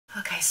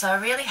Okay, so I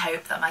really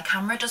hope that my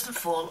camera doesn't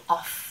fall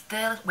off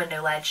the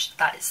window ledge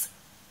that is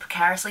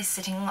precariously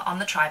sitting on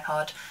the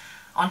tripod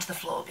onto the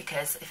floor,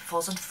 because if it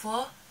falls onto the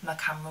floor, my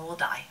camera will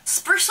die.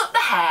 Spruce up the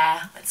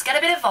hair. Let's get a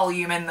bit of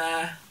volume in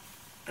there.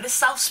 Bit of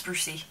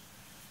self-sprucey.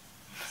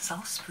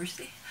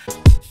 Self-sprucey?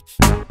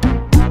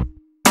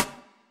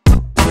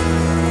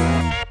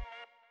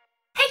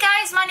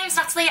 My name's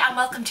Natalie and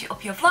welcome to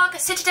Up Your Vlog.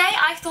 So today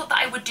I thought that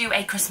I would do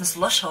a Christmas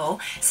Lush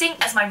haul, seeing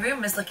as my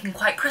room is looking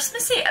quite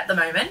Christmassy at the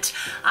moment.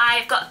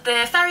 I've got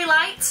the fairy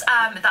lights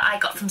that I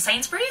got from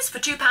Sainsbury's for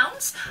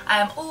 £2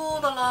 all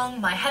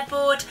along my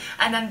headboard,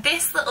 and then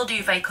this little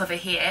duvet cover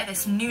here,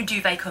 this new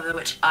duvet cover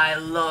which I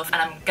love,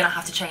 and I'm gonna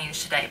have to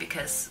change today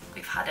because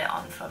we've had it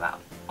on for about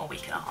a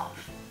week and a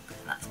half.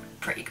 And that's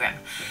pretty grim.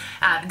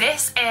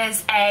 This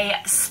is a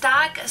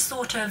stag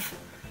sort of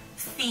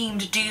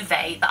themed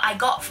duvet that I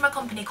got from a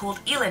company called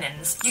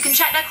eLinens. You can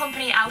check their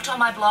company out on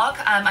my blog.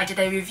 I did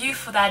a review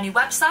for their new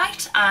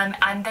website,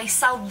 and they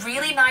sell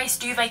really nice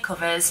duvet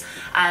covers,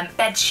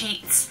 bed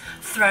sheets,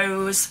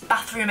 throws,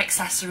 bathroom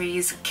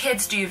accessories,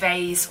 kids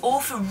duvets,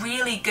 all for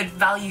really good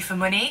value for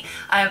money,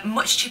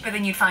 much cheaper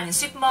than you'd find in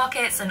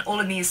supermarkets and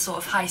all in these sort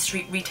of high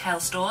street retail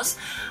stores,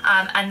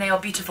 and they are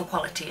beautiful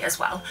quality as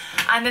well.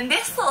 And then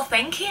this little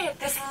thing here,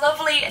 this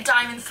lovely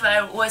diamond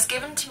throw, was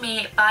given to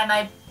me by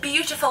my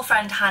beautiful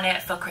friend Hannah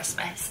for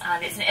Christmas,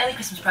 and it's an early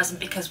Christmas present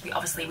because we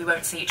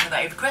won't see each other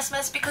over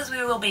Christmas because we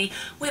will be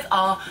with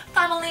our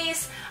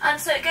families, and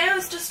so it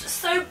goes just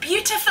so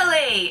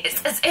beautifully.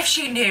 It's as if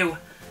she knew.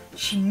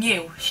 She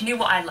knew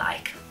what I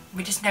like.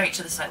 We just know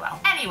each other so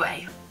well.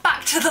 Anyway,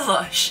 back to the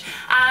Lush.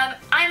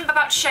 I'm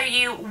about to show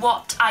you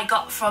what I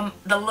got from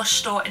the Lush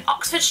store in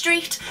Oxford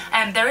Street.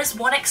 There is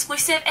one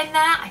exclusive in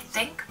there, I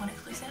think. One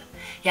exclusive?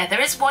 Yeah,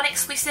 there is one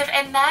exclusive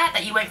in there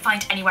that you won't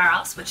find anywhere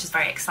else, which is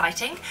very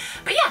exciting.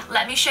 But yeah,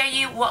 let me show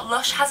you what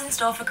Lush has in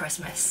store for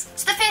Christmas.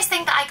 So the first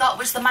thing that I got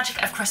was the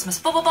Magic of Christmas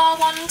Bubble Bar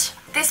Wand.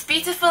 This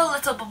beautiful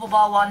little bubble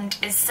bar wand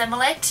is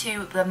similar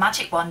to the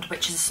Magic Wand,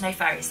 which is a snow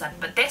fairy scent,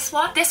 but this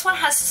one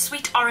has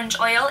sweet orange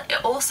oil.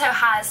 It also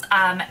has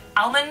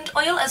almond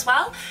oil as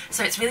well,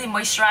 so it's really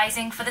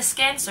moisturising for the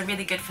skin, so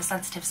really good for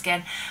sensitive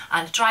skin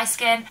and dry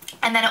skin.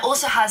 And then it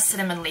also has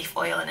cinnamon leaf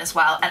oil in as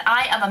well, and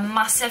I am a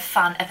massive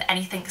fan of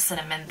anything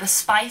cinnamon. The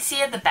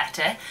spicier the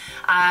better.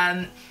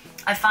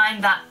 I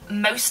find that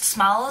most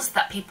smells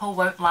that people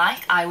won't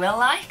like, I will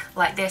like.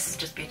 Like this is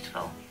just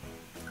beautiful.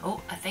 Oh,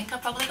 I think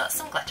I've probably got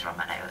some glitter on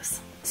my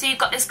nose. So you've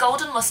got this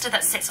golden luster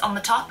that sits on the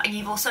top, and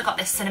you've also got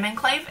this cinnamon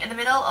clove in the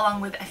middle,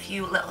 along with a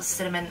few little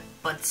cinnamon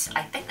buds.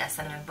 I think they're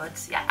cinnamon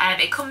buds, yeah.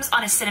 It comes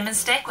on a cinnamon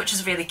stick, which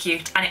is really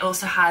cute, and it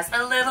also has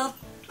a little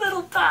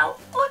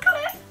bell. Look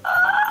at it.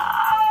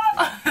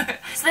 Oh.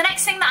 So the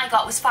next thing that I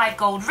got was 5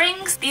 gold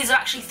rings. These are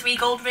actually 3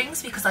 gold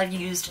rings because I've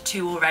used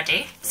 2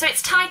 already. So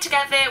it's tied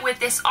together with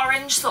this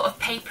orange sort of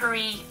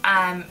papery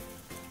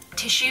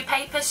tissue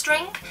paper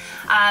string,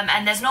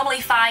 and there's normally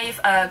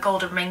 5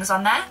 golden rings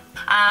on there,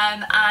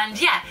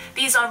 and yeah,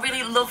 these are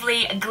really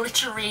lovely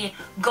glittery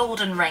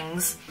golden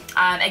rings.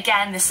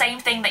 Again, the same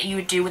thing that you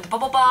would do with the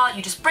bubble bar.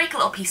 You just break a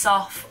little piece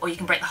off, or you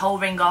can break the whole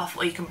ring off,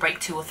 or you can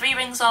break 2 or 3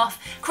 rings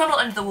off, crumble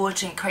it under the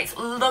water, and it creates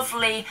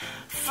lovely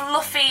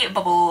fluffy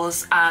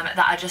bubbles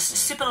that are just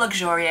super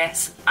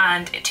luxurious,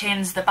 and it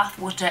turns the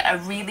bathwater a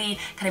really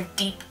kind of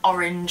deep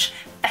orange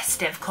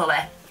festive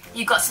colour.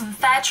 You've got some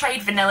fair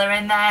trade vanilla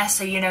in there,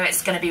 so you know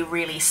it's going to be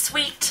really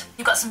sweet.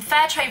 You've got some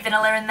fair trade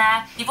vanilla in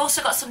there. You've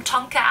also got some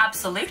Tonka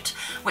Absolute,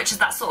 which is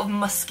that sort of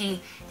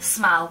musky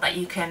smell that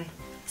you can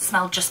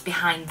smell just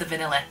behind the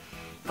vanilla.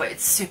 But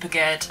it's super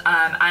good,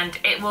 and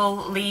it will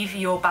leave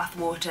your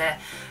bathwater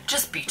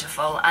just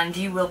beautiful, and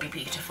you will be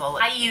beautiful.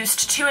 I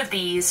used 2 of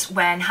these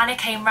when Hannah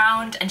came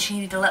round and she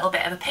needed a little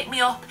bit of a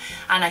pick-me-up,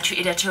 and I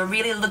treated her to a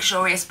really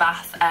luxurious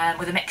bath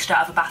with a mixture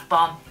of a bath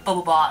bomb,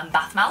 bubble bar and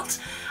bath melt.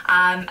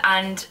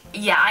 And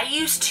yeah, I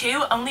used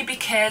 2 only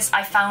because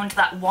I found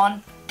that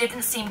 1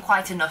 didn't seem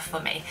quite enough for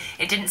me.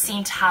 It didn't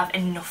seem to have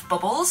enough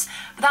bubbles,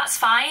 but that's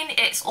fine.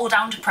 It's all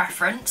down to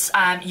preference.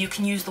 You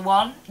can use the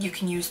 1, you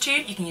can use 2,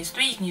 you can use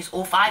 3, you can use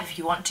all 5 if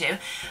you want to,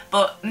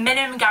 but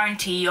minimum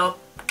guarantee you're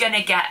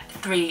gonna get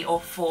 3 or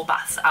 4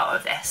 baths out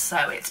of this,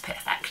 so it's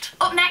perfect.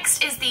 Up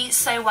next is the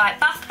So White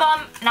Bath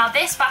Bomb. Now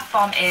this bath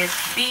bomb is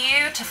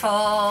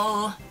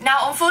beautiful.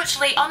 Now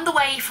unfortunately, on the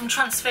way from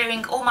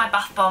transferring all my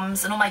bath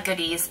bombs and all my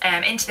goodies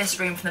into this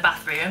room from the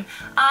bathroom,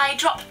 I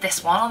dropped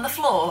this one on the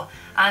floor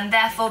and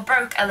therefore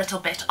broke a little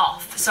bit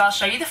off. So I'll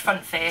show you the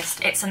front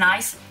first. It's a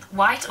nice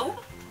white, oh,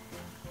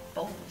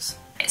 balls.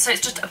 So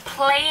it's just a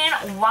plain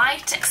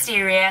white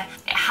exterior.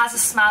 It has a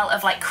smell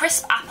of like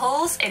crisp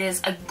apples. It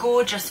is a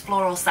gorgeous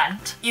floral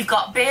scent. You've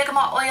got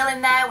bergamot oil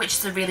in there, which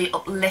is a really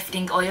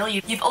uplifting oil.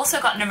 You've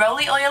also got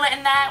neroli oil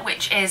in there,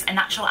 which is a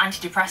natural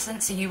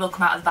antidepressant, so you will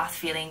come out of the bath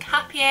feeling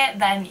happier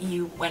than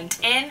you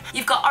went in.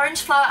 You've got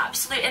orange flower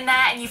absolute in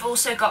there, and you've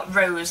also got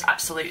rose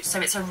absolute, so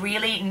it's a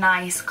really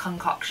nice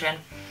concoction.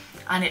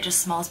 And it just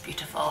smells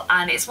beautiful,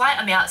 and it's white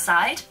on the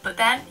outside, but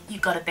then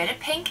you've got a bit of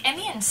pink in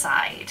the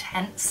inside,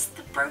 hence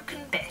the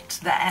broken bit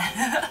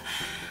there.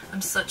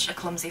 I'm such a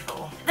clumsy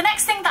fool. The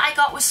next thing that I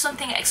got was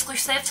something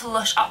exclusive to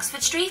Lush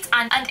Oxford Street,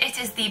 and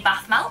it is the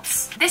bath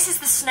melts. This is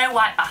the Snow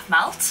White bath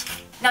melt.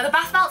 Now the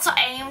bath melts are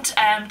aimed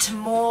to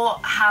more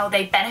how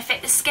they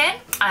benefit the skin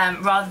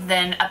rather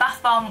than a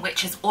bath bomb,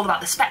 which is all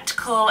about the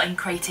spectacle and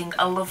creating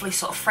a lovely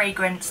sort of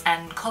fragrance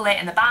and colour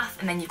in the bath.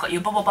 And then you've got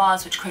your bubble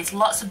bars, which creates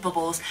lots of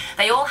bubbles.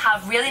 They all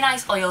have really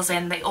nice oils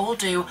in, they all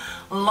do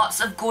lots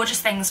of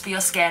gorgeous things for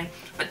your skin,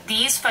 but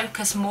these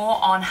focus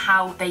more on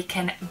how they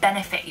can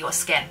benefit your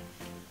skin.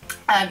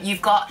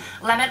 You've got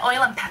lemon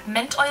oil and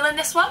peppermint oil in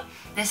this one.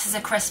 This is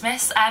a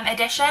Christmas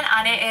edition,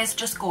 and it is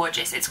just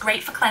gorgeous. It's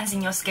great for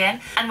cleansing your skin,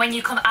 and when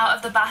you come out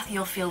of the bath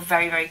you'll feel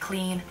very, very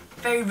clean,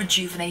 very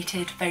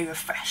rejuvenated, very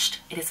refreshed.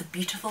 It is a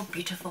beautiful,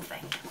 beautiful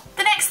thing.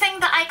 The next thing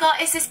that I got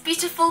is this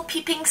beautiful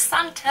peeping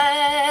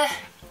Santa.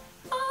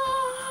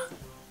 Oh.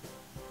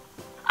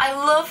 I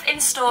love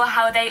in store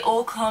how they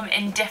all come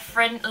in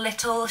different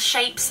little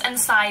shapes and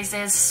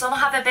sizes. Some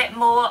have a bit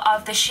more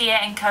of the sheer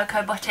and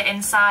cocoa butter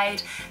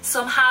inside.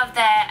 Some have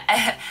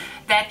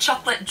their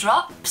chocolate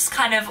drops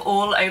kind of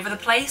all over the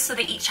place, so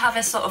they each have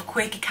a sort of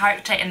quirky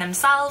character in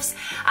themselves.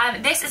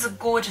 This is a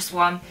gorgeous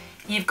one.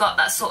 You've got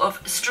that sort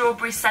of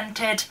strawberry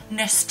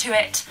scented-ness to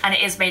it, and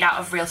it is made out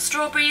of real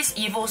strawberries.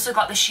 You've also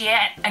got the sheer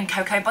and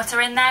cocoa butter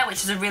in there,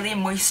 which is a really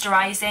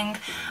moisturising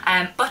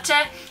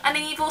butter. And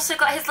then you've also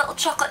got his little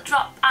chocolate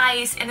drop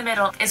eyes in the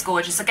middle. It's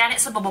gorgeous. Again,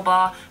 it's a bubble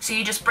bar, so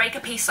you just break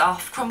a piece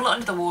off, crumble it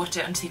under the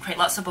water until you create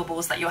lots of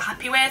bubbles that you're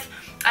happy with.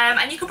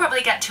 And you can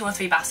probably get 2 or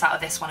 3 baths out of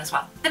this one as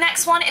well. The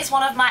next one is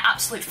one of my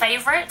absolute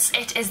favourites.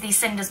 It is the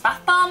Cinders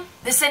Bath Bomb.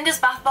 The Cinders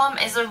Bath Bomb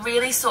is a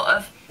really sort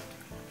of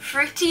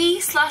fruity /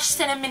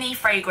 cinnamony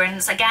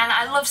fragrance. Again,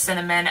 I love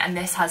cinnamon, and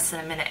this has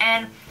cinnamon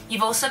in.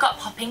 You've also got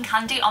popping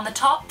candy on the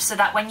top, so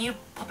that when you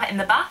pop it in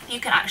the bath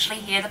you can actually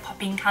hear the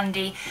popping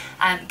candy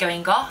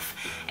going off.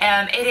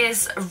 It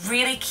is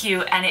really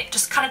cute, and it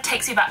just kind of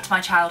takes me back to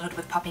my childhood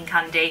with popping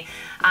candy,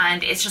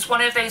 and it's just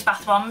one of those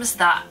bath bombs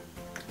that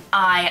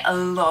I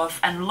love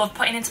and love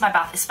putting into my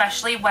bath,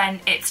 especially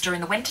when it's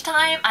during the winter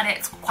time and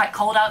it's quite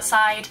cold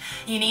outside.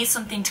 You need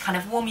something to kind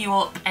of warm you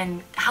up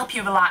and help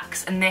you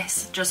relax, and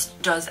this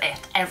just does it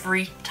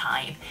every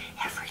time,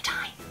 every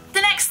time.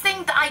 The next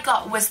thing that I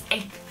got was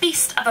a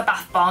beast of a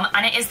bath bomb,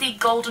 and it is the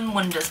Golden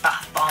Wonders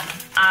bath bomb.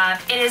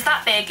 It is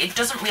that big, it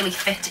doesn't really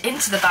fit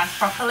into the bag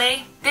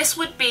properly. This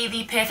would be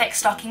the perfect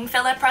stocking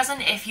filler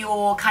present if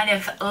you're kind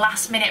of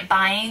last minute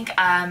buying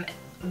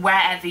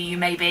wherever you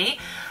may be.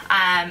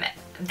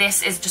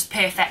 This is just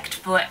perfect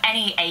for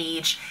any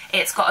age.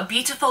 It's got a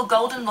beautiful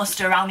golden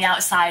lustre around the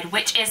outside,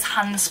 which is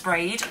hand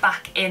sprayed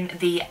back in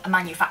the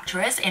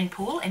manufacturers in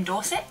Poole in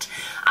Dorset.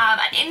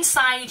 And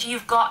inside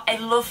you've got a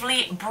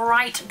lovely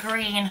bright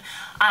green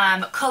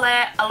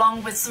colour,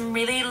 along with some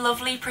really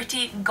lovely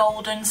pretty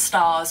golden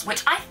stars,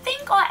 which I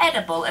think are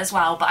edible as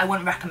well, but I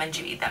wouldn't recommend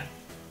you eat them.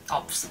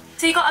 Obvs.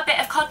 So you've got a bit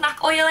of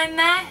cognac oil in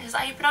there. Is that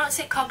how you pronounce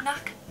it?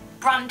 Cognac?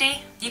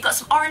 Brandy. You've got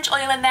some orange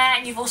oil in there,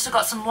 and you've also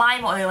got some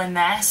lime oil in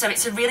there, so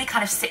it's a really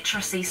kind of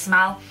citrusy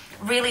smell,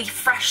 really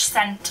fresh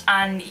scent,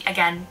 and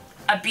again,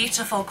 a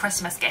beautiful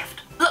Christmas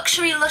gift.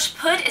 Luxury Lush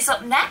Pud is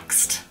up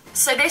next.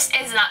 So this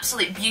is an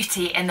absolute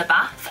beauty in the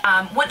bath.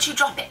 Once you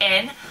drop it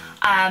in,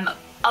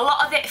 a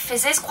lot of it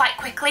fizzes quite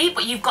quickly,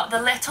 but you've got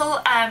the little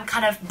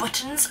kind of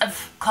buttons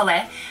of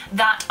colour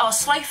that are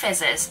slow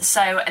fizzes,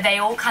 so they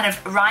all kind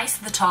of rise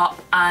to the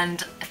top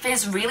and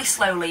fizz really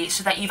slowly,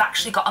 so that you've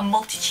actually got a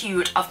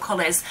multitude of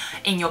colours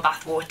in your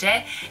bath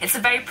water. It's a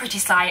very pretty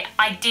sight,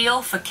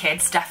 ideal for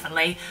kids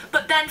definitely,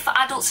 but then for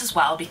adults as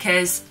well,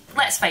 because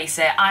let's face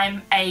it,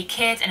 I'm a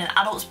kid in an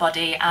adult's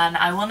body and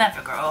I will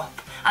never grow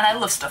up. And I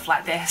love stuff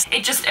like this.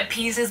 It just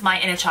appeases my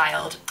inner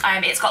child.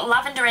 It's got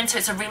lavender in, so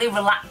it's a really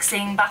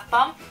relaxing bath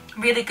bomb.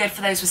 Really good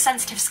for those with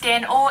sensitive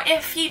skin, or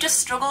if you just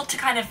struggle to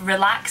kind of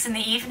relax in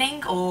the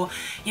evening, or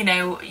you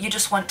know, you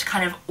just want to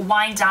kind of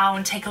wind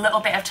down, take a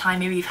little bit of time,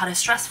 maybe you've had a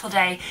stressful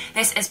day,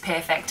 this is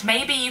perfect.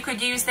 Maybe you could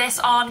use this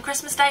on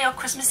Christmas Day or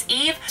Christmas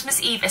Eve.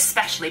 Christmas Eve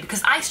especially,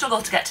 because I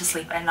struggle to get to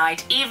sleep at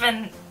night,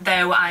 even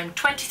though I'm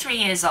 23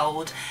 years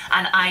old,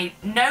 and I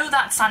know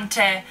that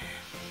Santa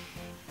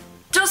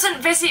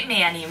doesn't visit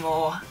me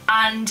anymore,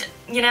 and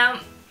you know,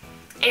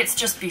 it's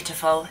just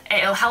beautiful.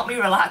 It'll help me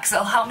relax,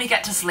 it'll help me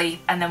get to sleep,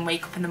 and then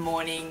wake up in the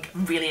morning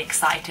really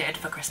excited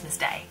for Christmas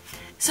Day.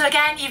 So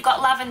again, you've got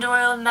lavender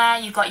oil in there,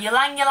 you've got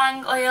ylang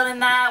ylang oil in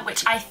there,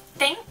 which I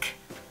think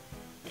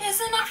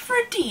is an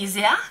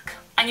aphrodisiac,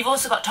 and you've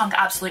also got Tonka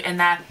Absolute in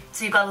there,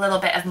 so you've got a little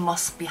bit of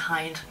musk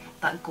behind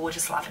that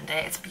gorgeous lavender.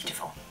 It's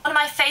beautiful. One of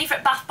my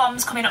favourite bath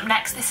bombs coming up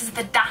next, this is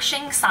the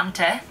Dashing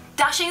Santa.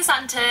 Dashing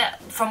Santa,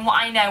 from what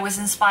I know, was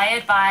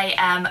inspired by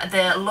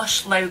the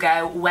Lush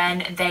logo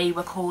when they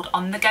were called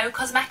On The Go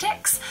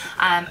Cosmetics,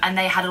 and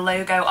they had a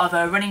logo of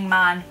a running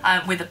man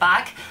with a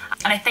bag,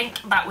 and I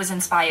think that was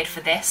inspired for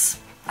this.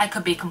 I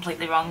could be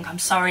completely wrong. I'm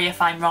sorry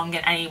if I'm wrong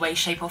in any way,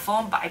 shape or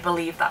form, but I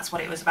believe that's what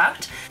it was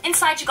about.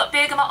 Inside you've got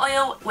bergamot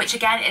oil, which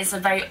again is a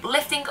very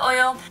uplifting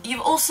oil.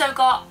 You've also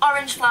got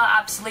orange flower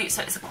absolute,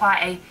 so it's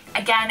quite a,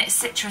 again,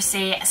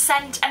 citrusy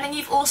scent. And then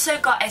you've also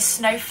got a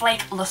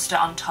snowflake luster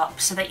on top,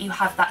 so that you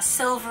have that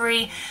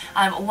silvery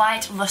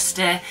white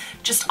luster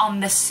just on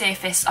the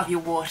surface of your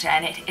water,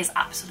 and it is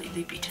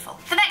absolutely beautiful.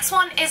 The next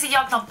one is a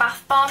Yognog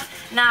bath bomb.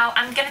 Now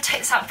I'm going to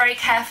take this out very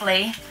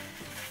carefully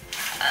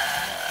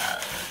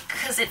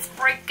because it's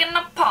breaking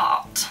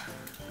apart.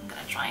 I'm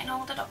going to try and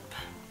hold it up.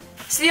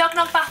 So the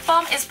Yognog bath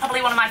bomb is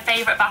probably one of my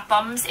favourite bath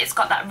bombs. It's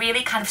got that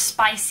really kind of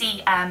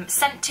spicy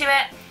scent to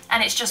it,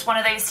 and it's just one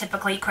of those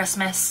typically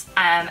Christmas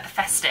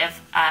festive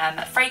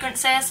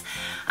fragrances,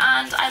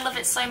 and I love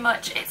it so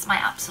much. It's my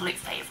absolute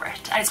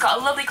favourite. And it's got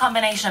a lovely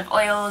combination of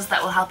oils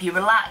that will help you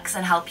relax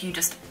and help you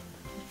just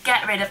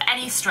get rid of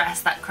any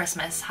stress that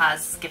Christmas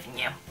has given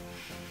you,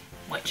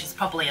 which is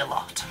probably a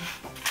lot.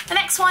 The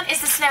next one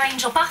is the Snow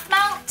Angel Bath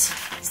Melt.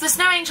 So the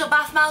Snow Angel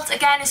Bath Melt,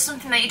 again, is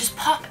something that you just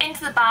pop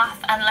into the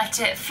bath and let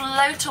it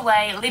float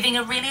away, leaving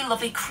a really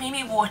lovely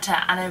creamy water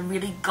and a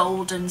really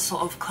golden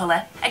sort of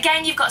colour.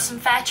 Again, you've got some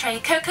fair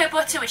trade cocoa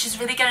butter, which is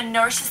really going to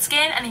nourish the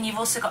skin, and then you've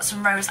also got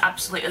some rose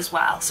absolute as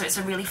well. So it's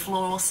a really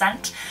floral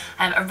scent,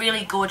 a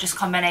really gorgeous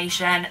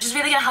combination, which is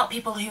really going to help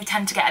people who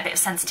tend to get a bit of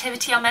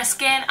sensitivity on their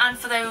skin, and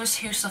for those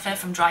who suffer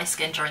from dry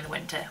skin during the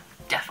winter.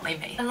 Definitely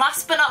me. And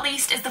last but not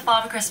least is the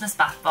Father Christmas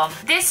Bath Bomb.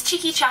 This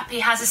cheeky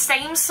chappy has the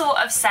same sort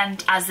of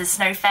scent as the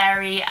Snow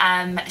Fairy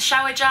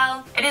shower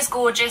gel. It is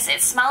gorgeous, it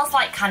smells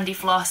like candy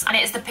floss, and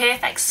it is the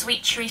perfect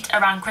sweet treat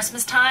around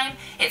Christmas time.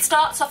 It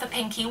starts off a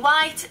pinky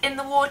white in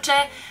the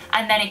water,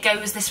 and then it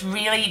goes this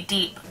really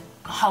deep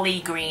holly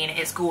green.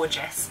 It's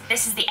gorgeous.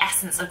 This is the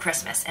essence of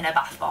Christmas in a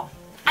bath bomb.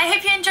 I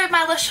hope you enjoyed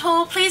my Lush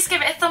haul. Please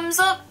give it a thumbs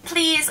up,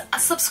 please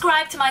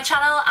subscribe to my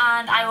channel,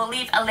 and I will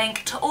leave a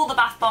link to all the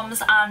bath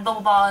bombs and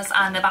bubble bars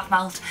and the bath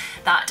melt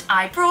that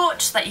I brought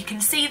so that you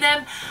can see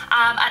them,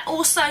 and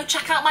also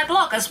check out my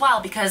blog as well,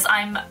 because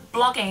I'm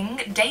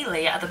blogging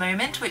daily at the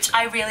moment, which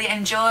I really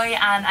enjoy,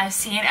 and I've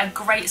seen a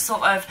great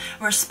sort of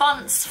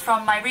response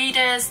from my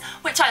readers,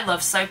 which I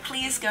love, so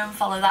please go and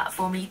follow that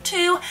for me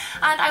too,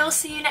 and I will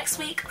see you next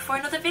week for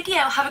another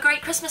video. Have a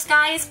great Christmas,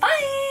 guys. Bye!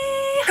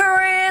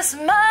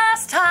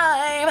 Christmas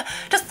time,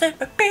 just say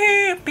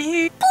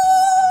beep.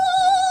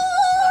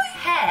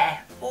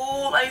 Hair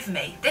all over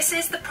me. This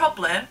is the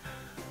problem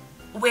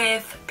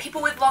with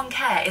people with long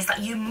hair, is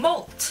that you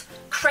molt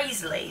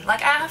crazily.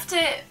 Like I have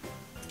to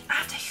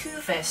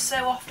hoover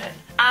so often.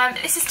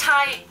 This is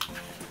tight.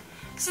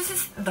 So this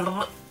is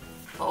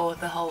for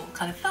the whole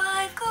kind of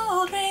 5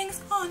 gold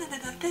rings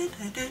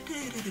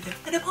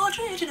and a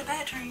partridge in a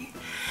pear tree.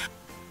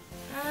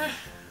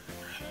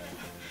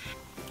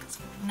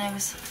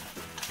 Nose.